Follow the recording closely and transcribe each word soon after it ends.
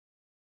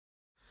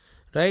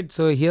Right,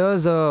 so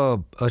here's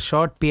a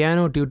short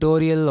piano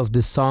tutorial of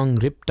this song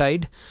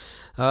Riptide.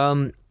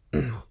 Um,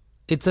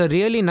 it's a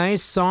really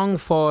nice song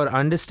for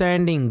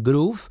understanding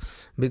groove,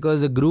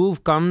 because the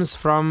groove comes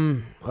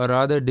from a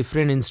rather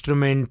different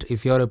instrument.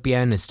 If you're a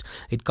pianist,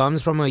 it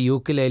comes from a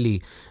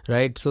ukulele,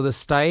 right? So the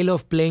style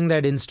of playing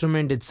that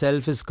instrument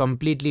itself is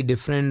completely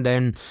different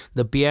than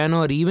the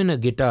piano or even a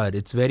guitar.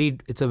 It's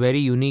a very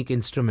unique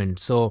instrument.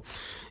 So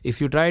if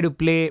you try to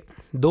play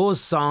those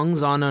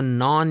songs on a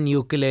non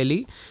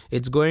ukulele,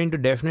 it's going to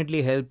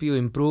definitely help you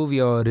improve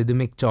your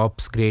rhythmic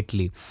chops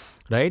greatly,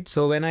 right?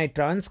 So when I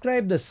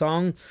transcribe the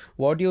song,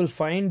 what you'll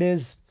find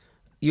is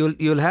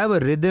you'll have a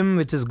rhythm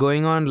which is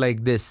going on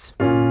like this.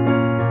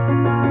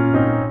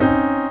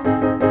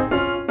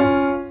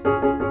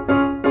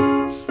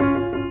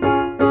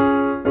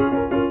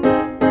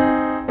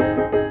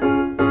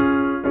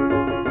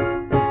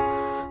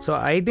 So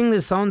I think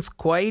this sounds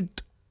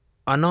quite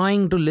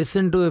annoying to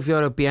listen to if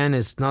you're a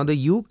pianist. Now the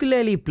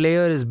ukulele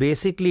player is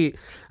basically,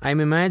 I'm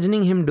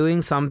imagining him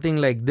doing something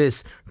like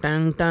this.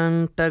 Tang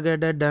tang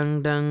tagada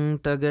dung dung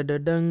tagada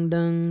dung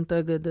dung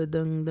tagada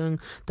dung dung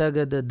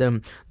tagada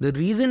dum. The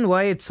reason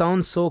why it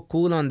sounds so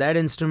cool on that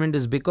instrument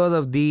is because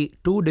of the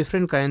two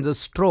different kinds of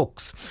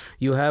strokes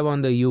you have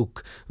on the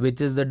uke, which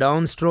is the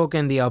downstroke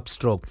and the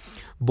upstroke.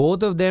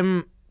 Both of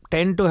them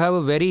tend to have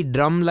a very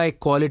drum-like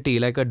quality,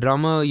 like a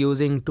drummer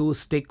using two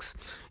sticks.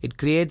 It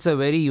creates a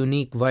very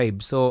unique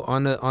vibe. So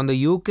on the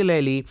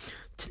ukulele,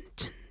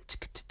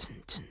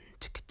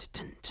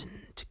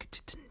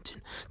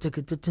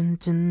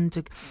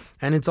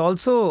 and it's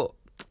also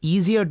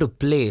easier to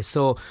play,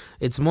 so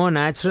it's more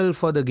natural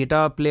for the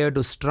guitar player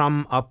to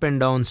strum up and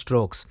down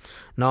strokes.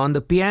 Now on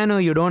the piano,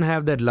 you don't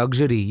have that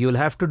luxury. You'll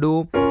have to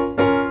do,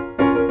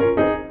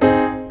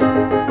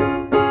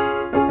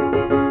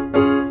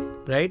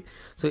 right?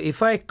 So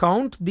if I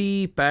count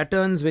the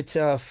patterns which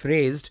are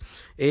phrased,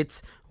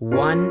 it's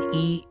 1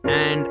 E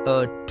and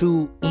a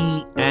 2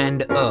 E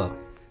and a,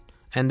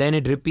 and then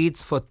it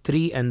repeats for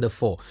 3 and the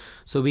 4.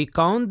 So we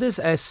count this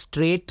as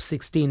straight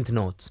 16th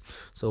notes.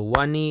 So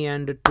 1 E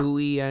and a 2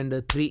 E and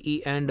a 3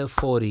 E and a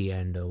 4 E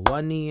and a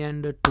 1 E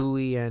and a 2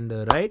 E and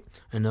a, right,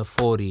 and a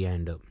 4 E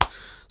and a.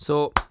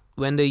 So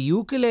when the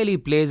ukulele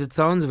plays, it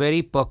sounds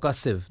very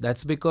percussive.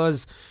 That's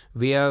because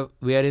we are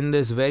in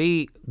this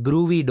very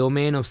groovy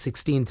domain of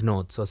 16th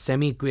notes, or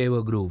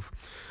semi-quaver groove.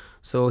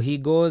 So he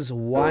goes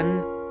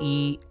 1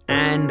 E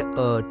and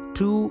a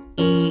 2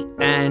 E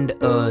and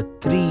a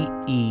 3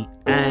 E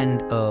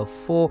and a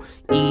 4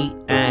 E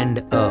and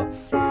a.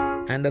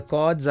 And the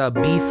chords are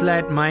B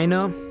flat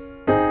minor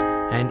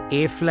and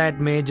A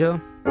flat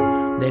major,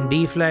 then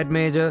D flat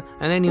major,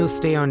 and then you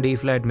stay on D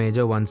flat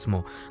major once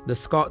more. The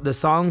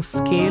song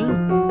scale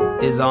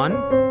is on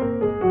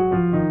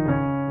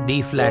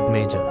D flat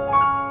major.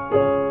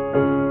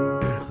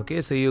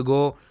 Okay, so you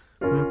go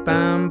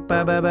pam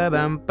pa ba ba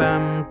bam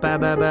pam pa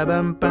ba ba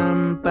bam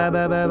pam pa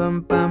ba ba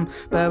bam pam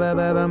pa ba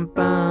ba bam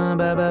pam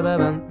ba ba ba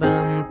bam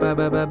pam pa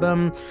ba ba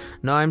bam.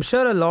 Now I'm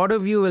sure a lot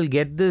of you will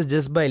get this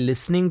just by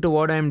listening to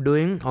what I'm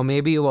doing, or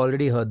maybe you've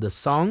already heard the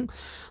song.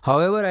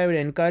 However, I would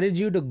encourage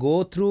you to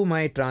go through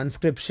my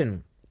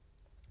transcription,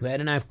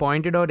 wherein I've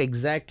pointed out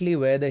exactly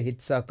where the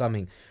hits are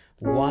coming.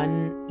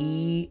 1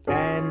 E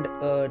and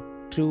a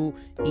 2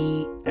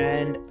 E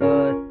and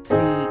a 3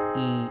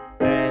 E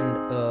and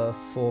a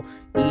 4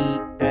 E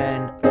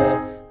and a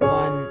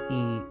 1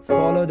 E.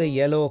 Follow the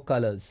yellow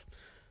colors.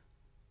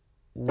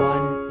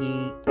 1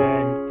 E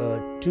and a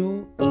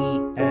 2 E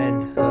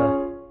and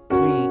a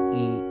 3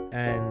 E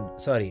and,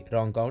 sorry,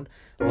 wrong count.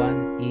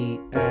 1 E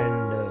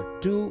and a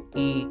 2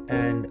 E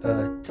and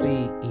a 3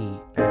 E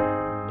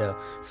and a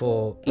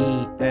 4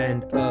 E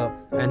and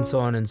so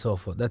on and so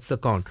forth. That's the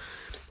count.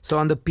 So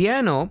on the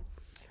piano,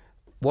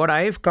 what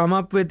I've come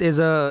up with is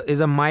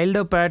a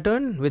milder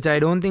pattern, which I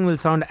don't think will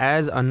sound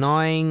as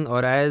annoying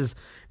or as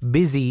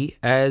busy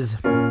as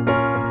now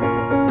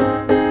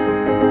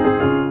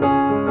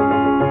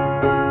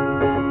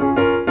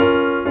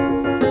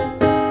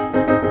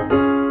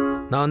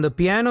on the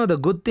piano. The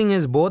good thing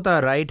is both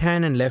our right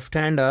hand and left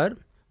hand are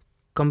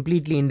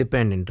completely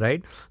independent,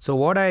 right? So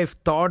what I've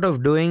thought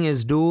of doing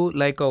is do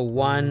like a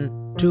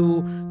 1,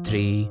 2,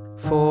 3,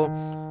 4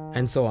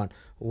 and so on.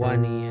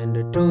 1 E and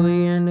a 2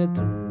 E and a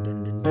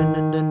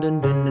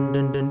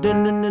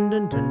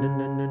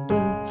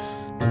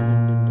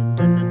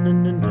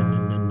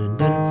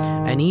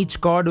and each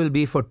chord will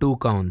be for 2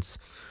 counts.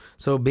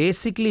 So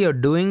basically you're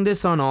doing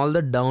this on all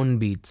the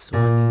downbeats.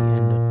 1 E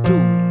and a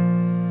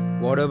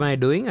 2. What am I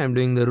doing? I'm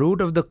doing the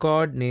root of the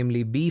chord,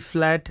 namely B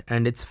flat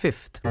and its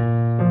 5th,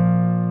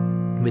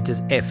 which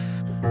is F.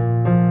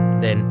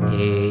 Then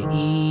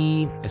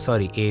A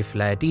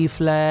flat, E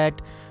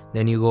flat.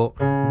 Then you go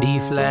D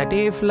flat,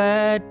 A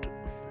flat,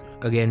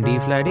 again D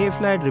flat, A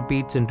flat,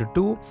 repeats into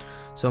 2.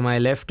 So my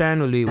left hand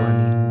will be 1 E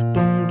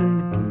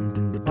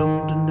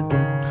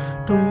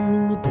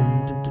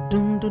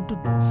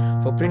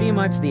for pretty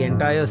much the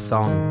entire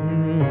song.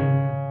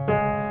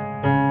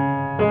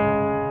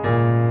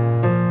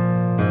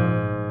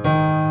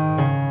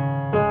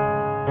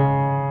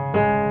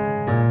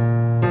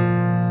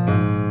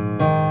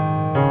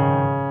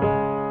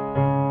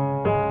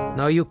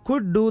 you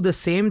could do the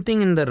same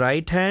thing in the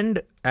right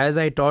hand as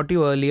I taught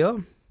you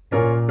earlier.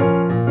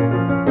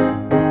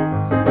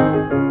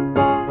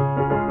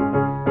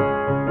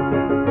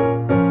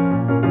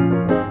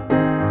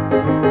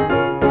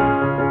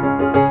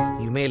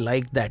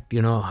 Like that,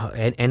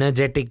 an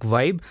energetic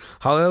vibe.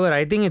 However,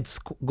 I think it's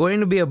going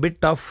to be a bit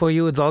tough for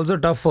you. It's also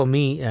tough for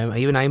me.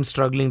 Even I'm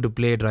struggling to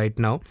play it right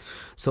now.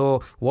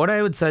 So what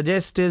I would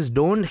suggest is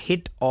don't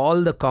hit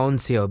all the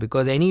counts here,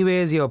 because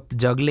anyways you're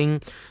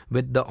juggling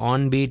with the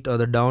on beat or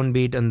the down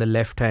beat in the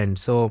left hand.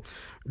 So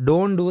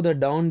don't do the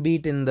down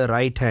beat in the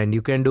right hand.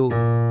 You can do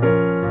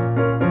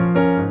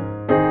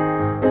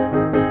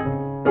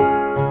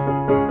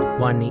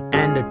one E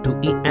and a 2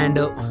 E and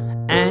a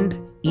and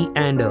E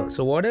and a.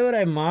 So whatever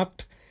I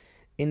marked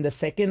in the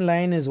second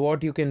line is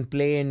what you can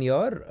play in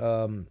your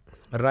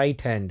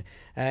right hand,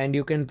 and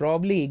you can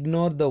probably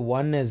ignore the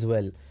 1 as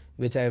well,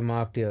 which I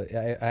marked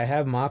here. I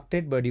have marked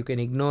it, but you can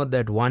ignore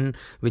that 1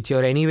 which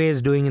you're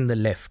anyways doing in the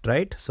left,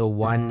 right? So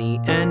 1 E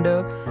and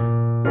a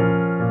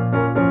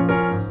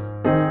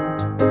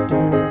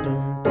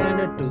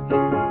 2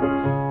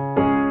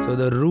 E. So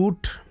the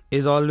root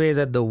is always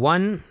at the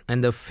 1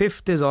 and the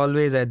fifth is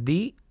always at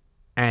the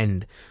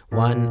and.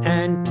 1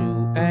 and 2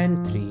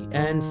 and 3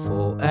 and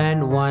 4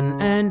 and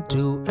 1 and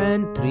 2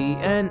 and 3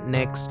 and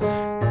next.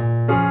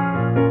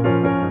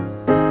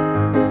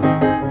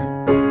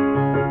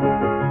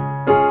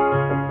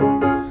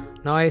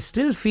 Now I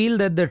still feel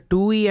that the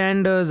 2E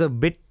and is a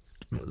bit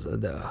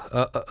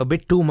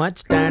too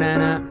much.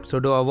 So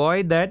to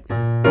avoid that,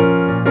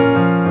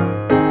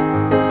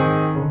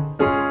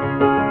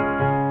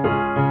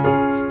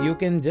 you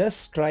can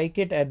just strike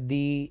it at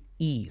the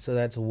E. So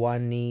that's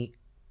 1 E,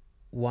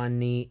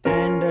 1 E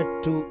and a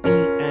 2 E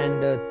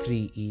and a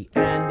 3 E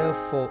and a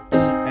 4 E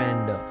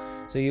and a.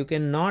 So you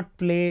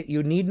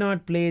need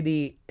not play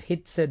the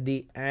hits at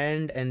the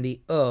and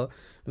the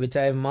which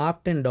I have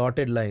marked in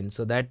dotted lines,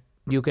 so that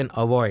you can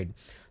avoid.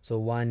 So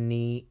 1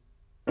 E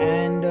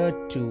and a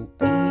 2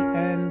 E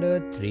and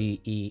a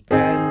 3 E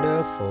and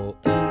a 4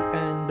 E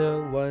and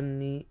a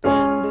 1 E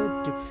and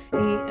a 2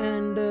 E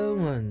and a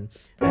 1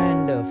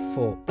 and a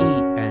 4 E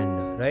and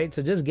a, right?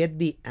 So just get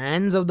the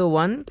ands of the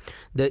 1,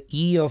 the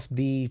E of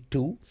the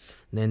 2,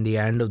 then the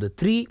and of the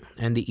 3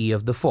 and the E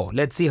of the 4.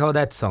 Let's see how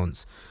that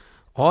sounds.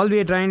 All we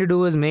are trying to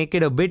do is make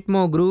it a bit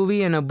more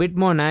groovy and a bit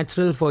more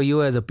natural for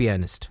you as a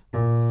pianist.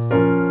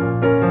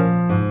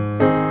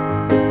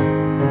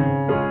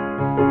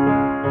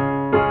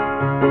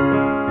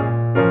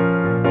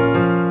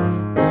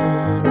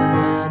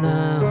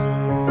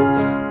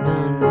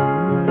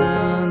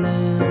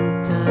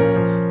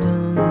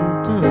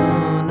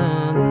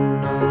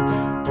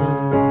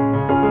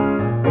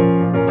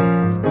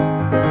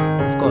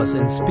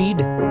 In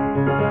speed.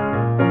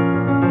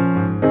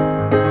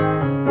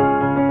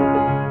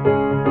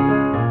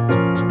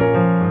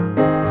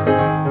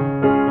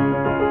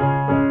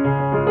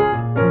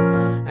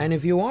 And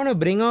if you want to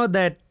bring out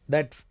that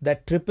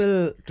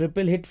triple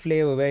hit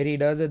flavor where he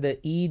does it, the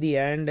E, the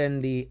and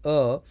the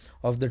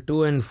of the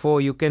 2 and 4,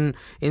 you can,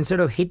 instead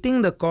of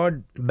hitting the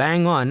chord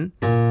bang on,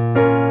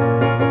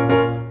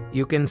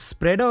 you can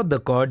spread out the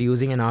chord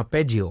using an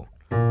arpeggio.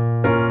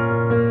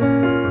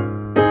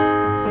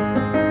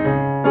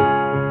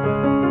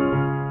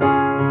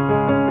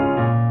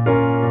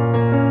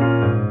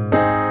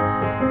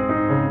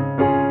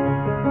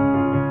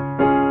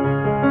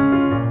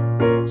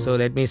 So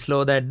let me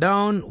slow that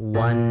down.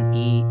 1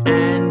 E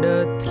and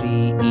a 3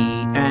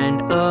 E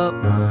and a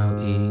 1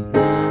 E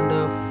and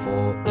a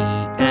 4 E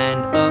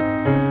and a.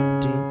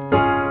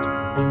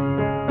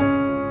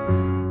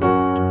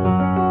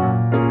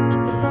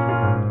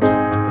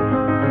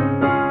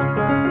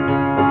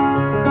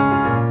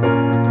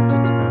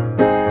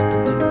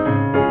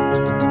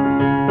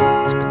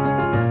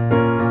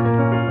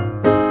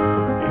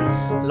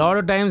 A lot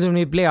of times when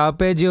we play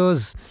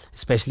arpeggios,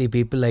 especially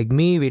people like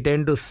me, we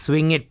tend to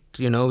swing it,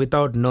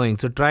 without knowing.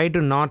 So try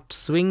to not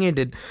swing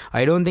it.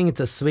 I don't think it's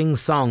a swing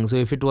song. So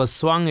if it was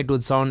swung, it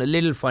would sound a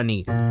little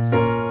funny.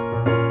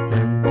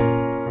 And,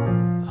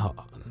 oh,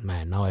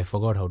 man, now I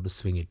forgot how to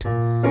swing it.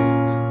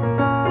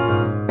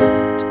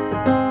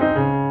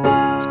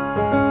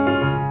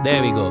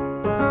 There we go.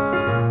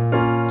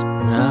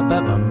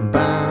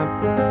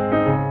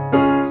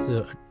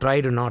 So try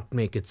to not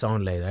make it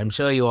sound like that. I'm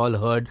sure you all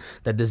heard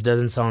that this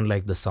doesn't sound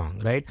like the song,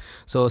 right?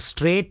 So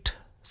straight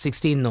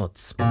 16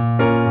 notes.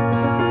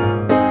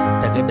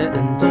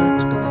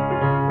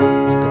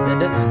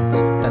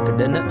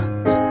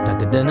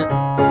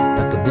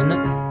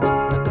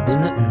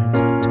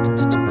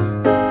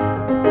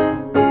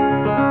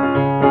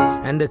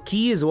 And the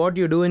key is what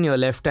you do in your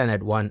left hand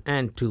at 1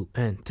 and 2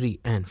 and 3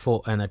 and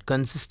 4, and that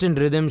consistent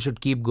rhythm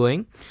should keep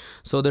going.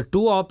 So the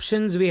two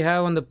options we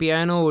have on the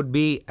piano would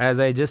be, as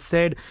I just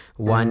said,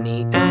 1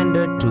 E and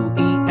a 2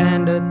 E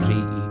and a 3 E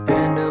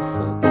and a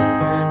 4 E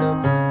and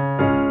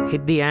a.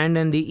 Hit the and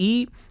the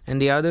E,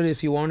 and the other,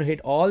 if you want to hit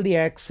all the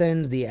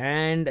accents, the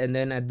and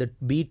then at the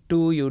beat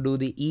 2 you do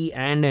the E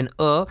and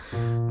a.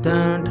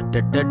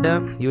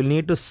 You'll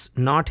need to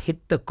not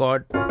hit the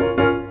chord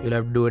you'll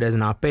have to do it as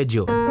an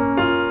arpeggio.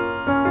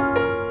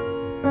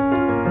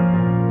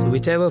 So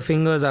whichever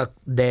fingers are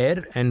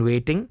there and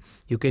waiting,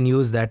 you can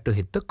use that to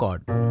hit the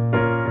chord.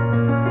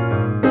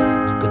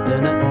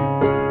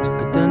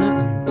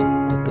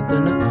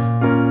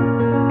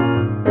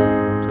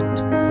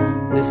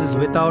 This is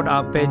without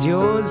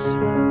arpeggios.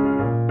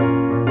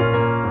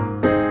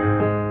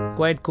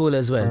 Quite cool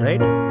as well,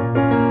 right?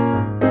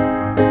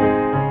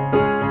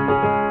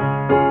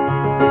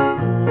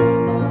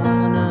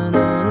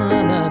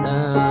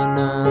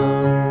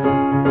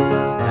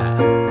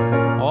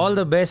 All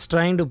the best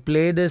trying to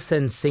play this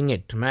and sing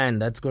it. Man,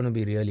 that's going to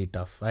be really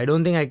tough. I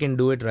don't think I can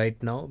do it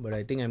right now, but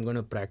I think I'm going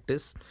to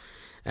practice.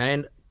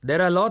 And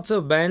there are lots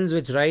of bands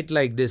which write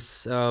like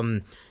this.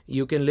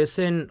 You can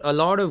listen a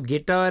lot of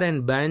guitar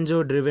and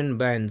banjo driven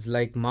bands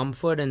like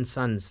Mumford and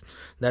Sons.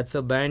 That's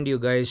a band you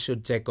guys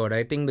should check out.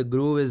 I think the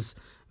groove is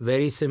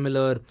very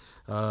similar.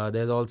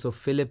 There's also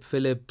Philip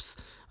Phillips.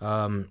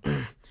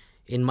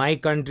 In my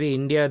country,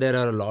 India, there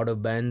are a lot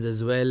of bands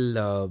as well,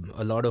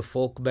 a lot of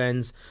folk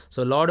bands.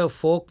 So a lot of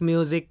folk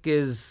music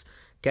is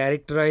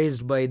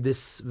characterized by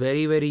this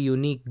very, very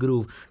unique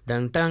groove.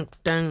 Dang, tang,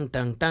 tang,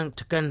 tang, tang,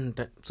 tang,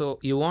 tang. So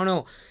you want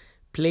to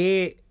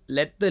play,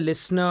 let the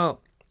listener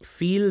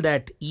feel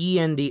that E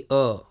and the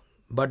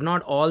but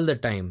not all the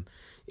time.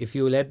 If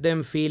you let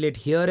them feel it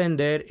here and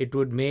there, it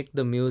would make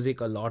the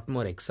music a lot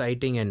more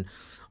exciting. And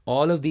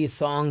all of these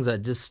songs are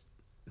just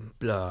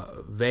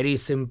very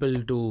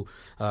simple to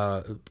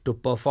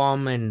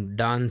perform and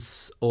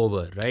dance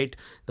over, right?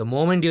 The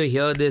moment you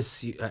hear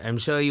this, I'm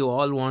sure you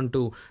all want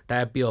to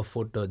tap your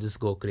foot or just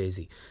go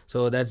crazy.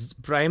 So that's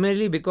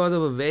primarily because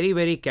of a very,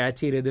 very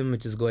catchy rhythm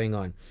which is going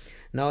on.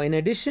 Now, in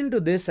addition to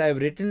this, I've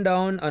written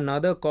down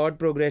another chord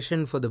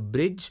progression for the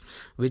bridge,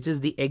 which is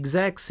the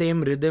exact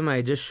same rhythm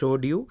I just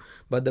showed you,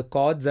 but the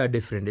chords are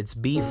different. It's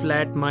B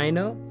flat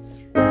minor,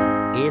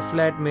 A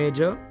flat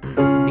major,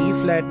 D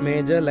flat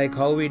major, like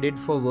how we did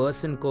for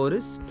verse and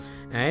chorus,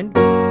 and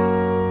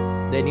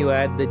then you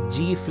add the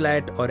G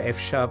flat or F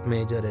sharp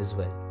major as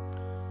well.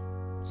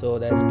 So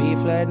that's B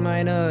flat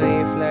minor,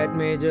 A flat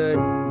major,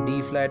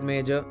 D flat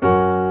major,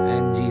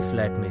 and G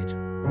flat major.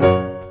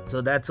 So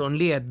that's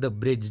only at the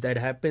bridge. That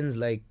happens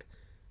like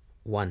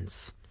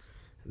once,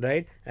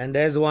 right? And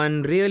there's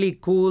one really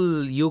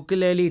cool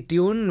ukulele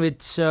tune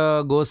which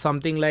goes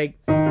something like,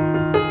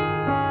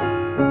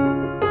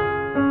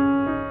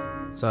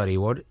 sorry,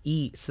 what?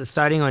 E. So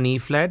starting on E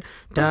flat.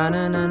 Ta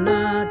na na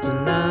na ta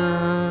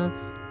na.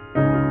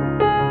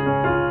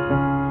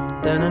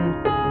 Ta na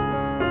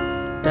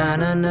ta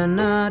na na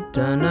na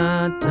ta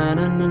na ta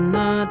na na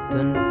na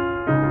ta na.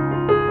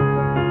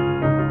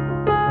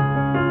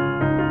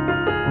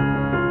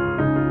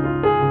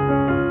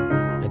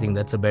 I think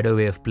that's a better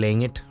way of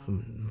playing it.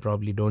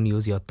 Probably don't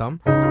use your thumb.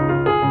 2,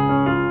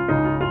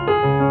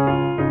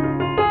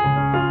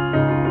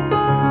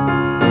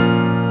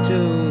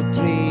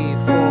 3,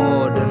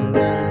 4. Dun,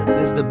 dun.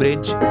 This is the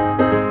bridge.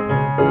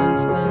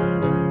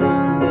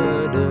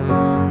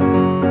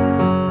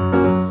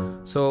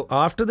 So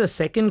after the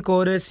second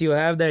chorus, you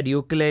have that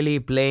ukulele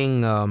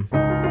playing.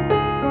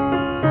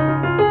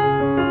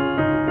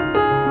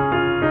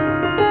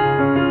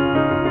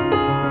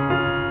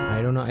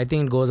 I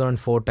think it goes on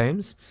 4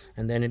 times,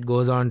 and then it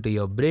goes on to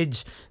your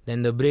bridge.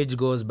 Then the bridge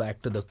goes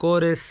back to the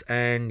chorus,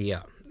 and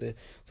yeah.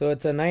 So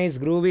it's a nice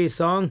groovy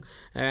song,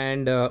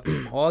 and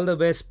all the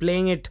best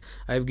playing it.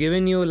 I've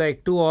given you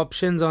like 2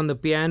 options on the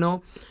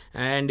piano,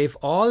 and if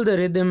all the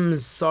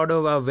rhythms sort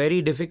of are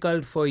very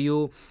difficult for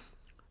you,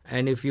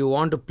 and if you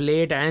want to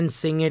play it and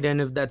sing it,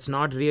 and if that's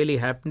not really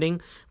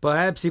happening,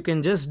 perhaps you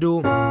can just do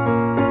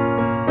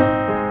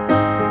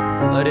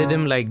a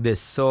rhythm like this.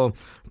 So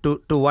to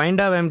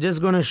wind up, I'm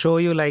just going to show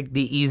you like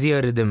the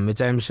easier rhythm,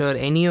 which I'm sure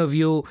any of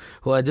you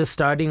who are just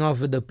starting off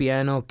with the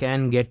piano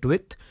can get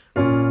with.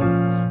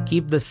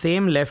 Keep the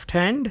same left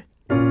hand.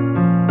 2,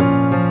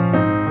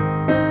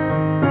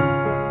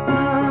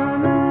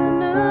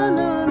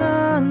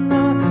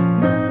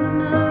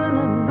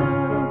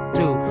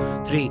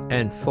 3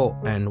 and 4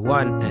 and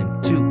 1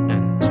 and 2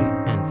 and 3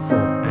 and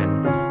 4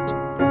 and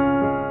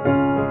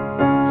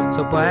 2.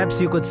 So perhaps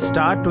you could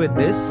start with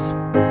this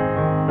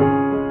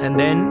and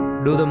then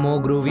do the more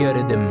groovier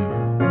rhythm,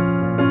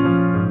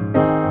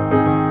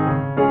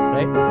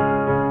 right?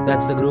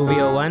 That's the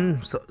groovier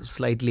one, so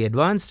slightly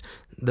advanced.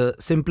 The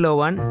simpler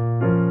one,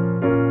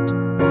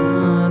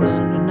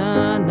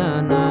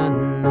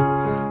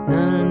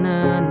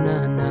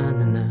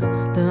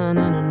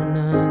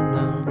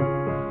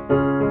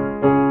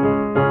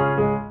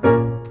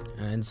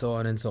 and so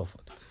on and so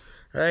forth.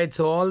 Right,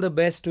 so all the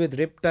best with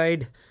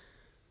Riptide.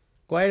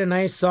 Quite a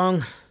nice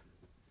song.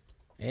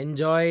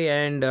 Enjoy,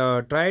 and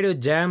try to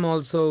jam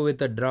also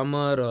with a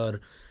drummer, or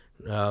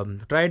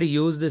try to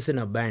use this in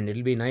a band.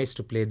 It'll be nice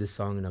to play this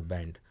song in a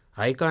band.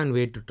 I can't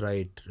wait to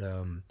try it.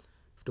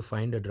 To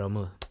find a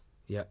drummer.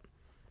 Yeah.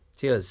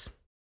 Cheers.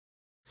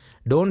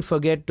 Don't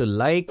forget to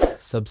like,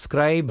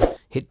 subscribe,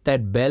 hit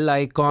that bell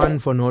icon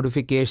for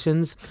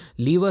notifications.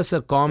 Leave us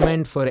a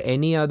comment for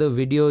any other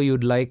video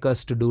you'd like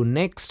us to do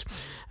next.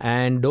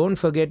 And don't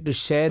forget to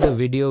share the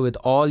video with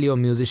all your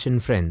musician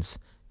friends.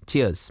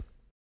 Cheers.